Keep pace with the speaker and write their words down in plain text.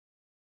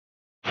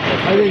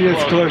I think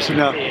it's close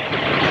enough.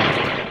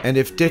 And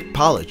if Dick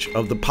Polich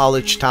of the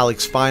Polich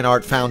Talix Fine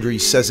Art Foundry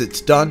says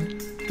it's done,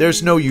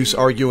 there's no use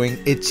arguing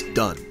it's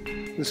done.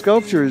 The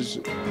sculpture is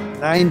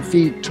 9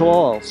 feet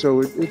tall,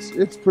 so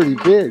it's pretty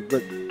big,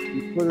 but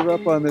you put it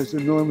up on this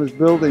enormous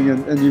building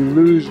and you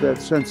lose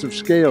that sense of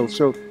scale.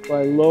 So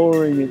by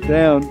lowering it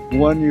down,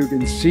 one, you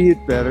can see it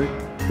better,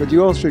 but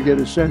you also get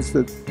a sense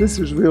that this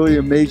is really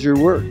a major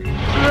work.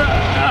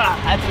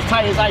 That's as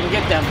tight as I can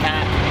get them,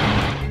 Pat.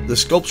 The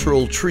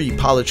sculptural tree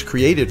Polich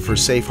created for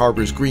Safe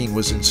Harbors Green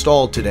was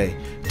installed today,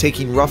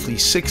 taking roughly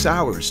 6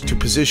 hours to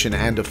position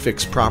and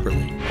affix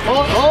properly.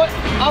 Hold it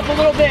up a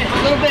little bit,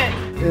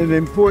 An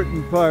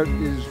important part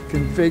is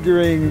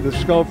configuring the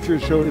sculpture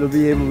so it'll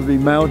be able to be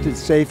mounted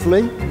safely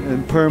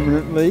and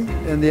permanently.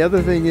 And the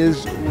other thing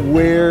is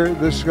where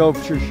the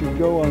sculpture should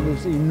go on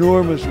this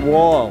enormous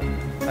wall.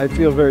 I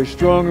feel very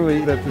strongly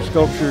that the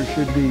sculpture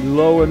should be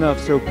low enough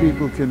so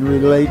people can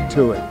relate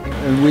to it.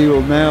 And we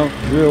will now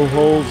drill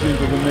holes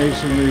into the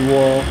masonry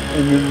wall,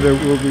 and then there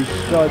will be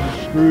studs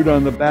screwed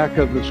on the back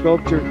of the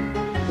sculpture,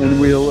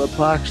 and we'll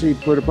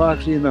put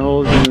epoxy in the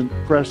holes and then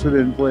press it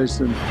in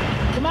place. And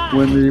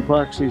when the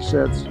epoxy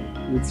sets,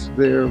 it's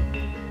there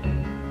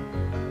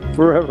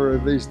forever,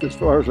 at least as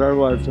far as our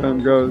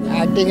lifetime goes.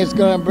 I think it's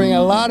going to bring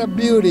a lot of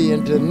beauty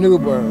into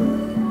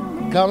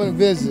Newburgh. Come and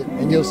visit,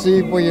 and you'll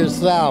see for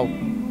yourself.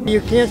 You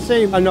can't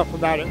say enough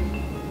about it.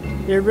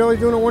 They're really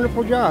doing a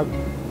wonderful job.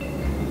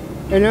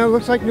 And it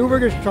looks like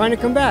Newburgh is trying to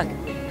come back.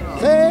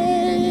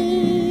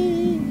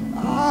 Hey,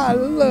 I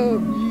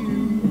love you.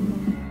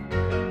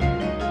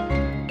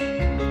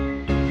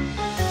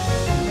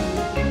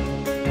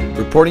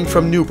 Reporting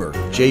from Newburgh,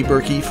 Jay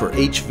Berkey for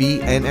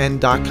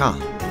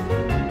HVNN.com.